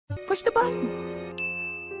Push the button.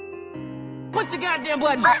 Push the goddamn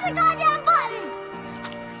button. Push the goddamn button.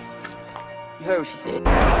 You heard what she said.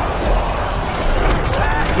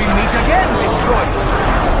 We meet again, Destroyer.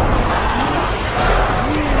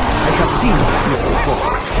 I have seen this look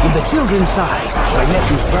before. In the children's eyes, my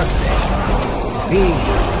nephew's birthday.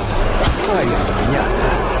 Vaya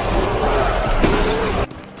piñata.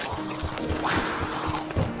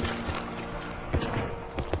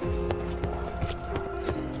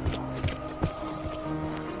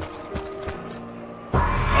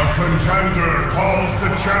 Contender calls the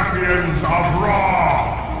champions of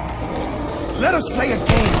Raw! Let us play a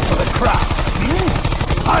game for the crowd.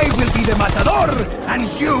 I will be the matador, and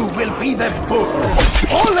you will be the bull.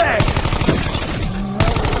 Ole!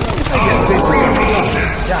 I guess this is a real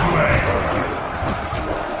display.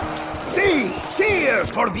 Cheer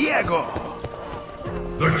for Diego!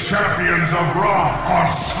 The champions of Raw are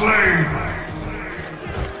slain!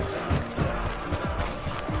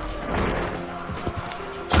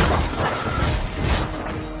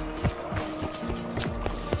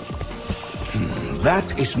 That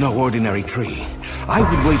is no ordinary tree. I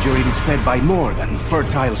would wager it is fed by more than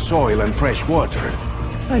fertile soil and fresh water.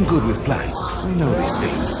 I'm good with plants. I know these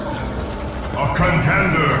things. A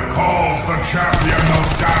contender calls the champion of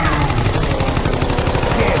Danu.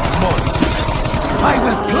 Dead monster. I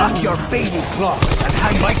will pluck your baby claws and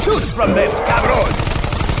hang my shoots from them, cabron!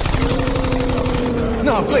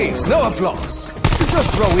 No, please, no applause.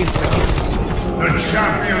 Just throw instruments. The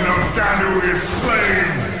champion of Danu is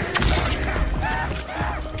slain!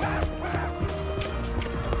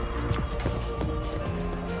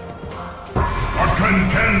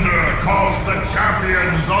 Contender calls the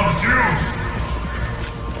champions of Zeus!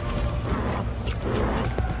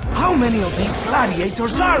 How many of these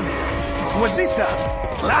gladiators are there? Was this a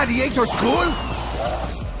gladiator school?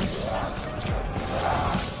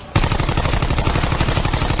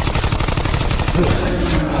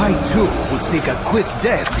 I too would seek a quick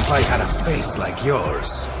death if I had a face like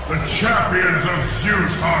yours. The champions of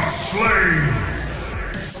Zeus are slain!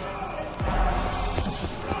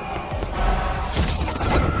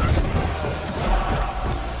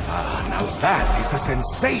 That is a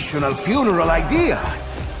sensational funeral idea.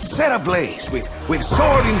 Set ablaze with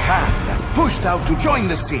sword in hand and pushed out to join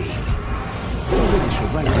the sea. I really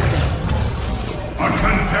should write this down. A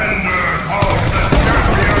contender calls the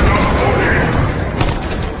champion of Odin!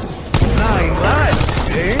 9 lives,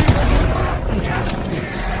 eh?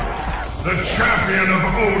 The champion of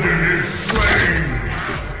Odin is slain!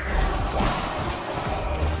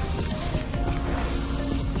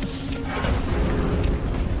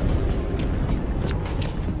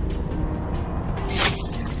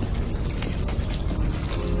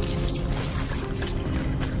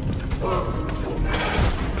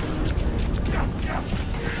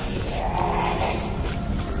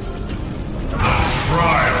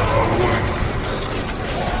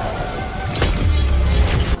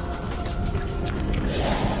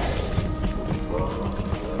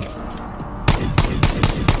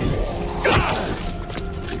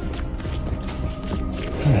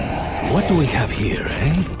 What do we have here,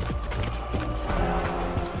 eh?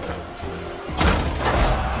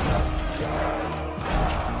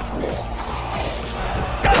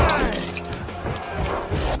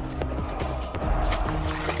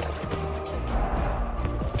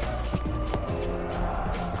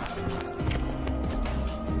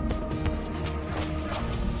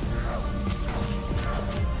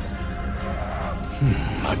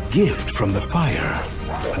 A gift from the fire.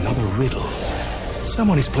 Another riddle.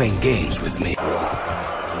 Someone is playing games with me.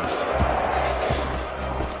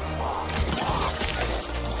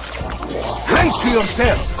 Hands to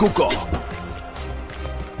yourself, Kuko!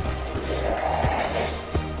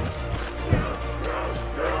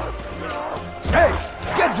 Hey!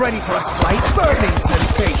 Get ready for a slight burning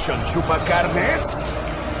sensation, chupacarnes!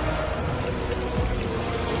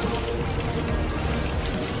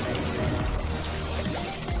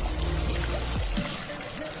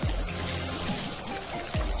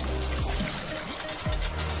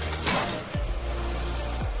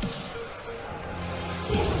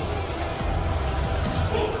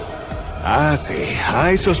 Ah, see.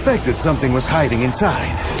 I suspected something was hiding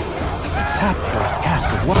inside. Tap for a cask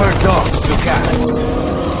of water dogs to cats.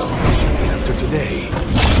 Especially after today.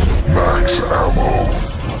 Max ammo.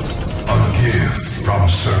 A gift from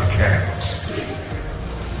Sir Kent.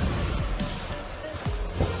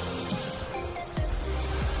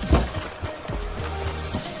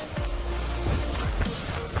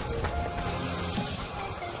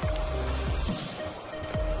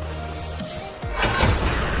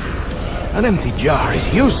 An empty jar is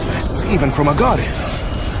useless, even from a goddess.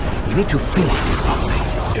 We need to finish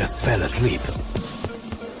something. Just fell asleep.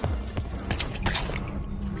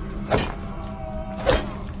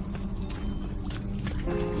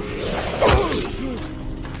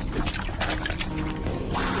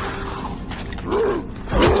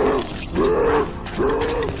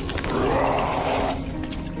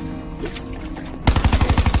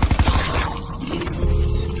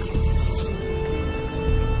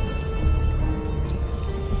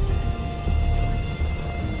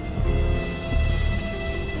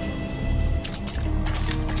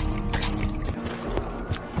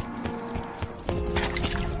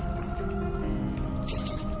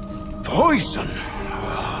 Poison?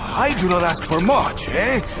 I do not ask for much,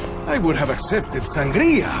 eh? I would have accepted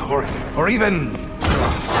sangria, or even...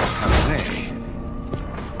 Cabernet.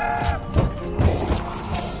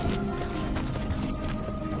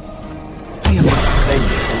 I am a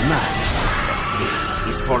vengeful man.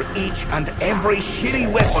 This is for each and every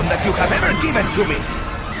shitty weapon that you have ever given to me.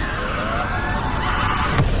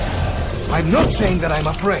 I'm not saying that I'm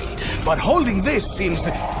afraid, but holding this seems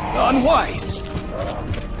unwise.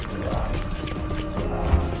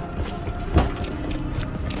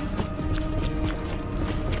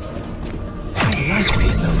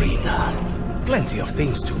 Plenty of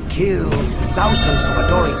things to kill, thousands of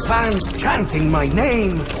adoring fans chanting my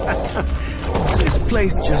name. This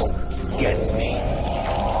place just gets me.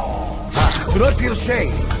 Do not feel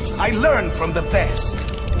shame. I learn from the best.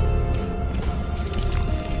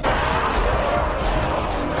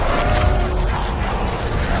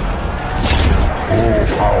 Full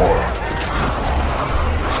power.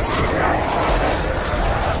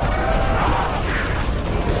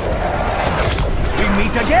 We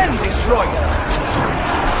meet again, Destroyer.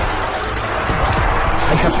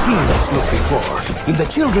 I have seen this look before, in the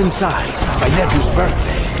children's eyes, my nephew's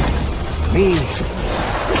birthday. Me,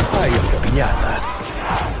 I am the piñata.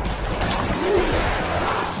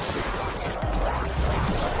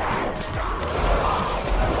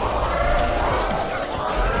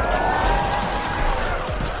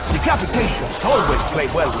 Decapitations always play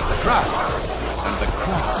well with the crowd, and the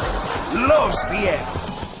crowd loves the end.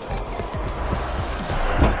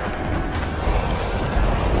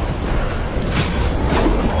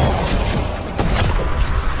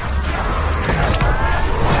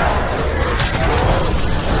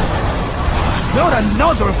 Not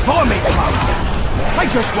another vomit fountain! I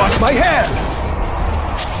just washed my hair!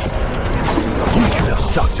 You should have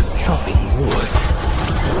stuck to chopping wood.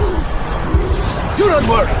 Do not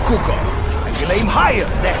worry, Kuko. I will aim higher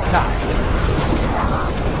next time.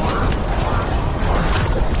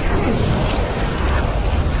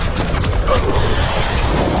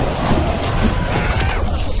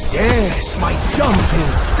 Yes, my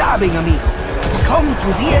jumping, stabbing amigo. Come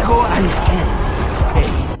to Diego and end.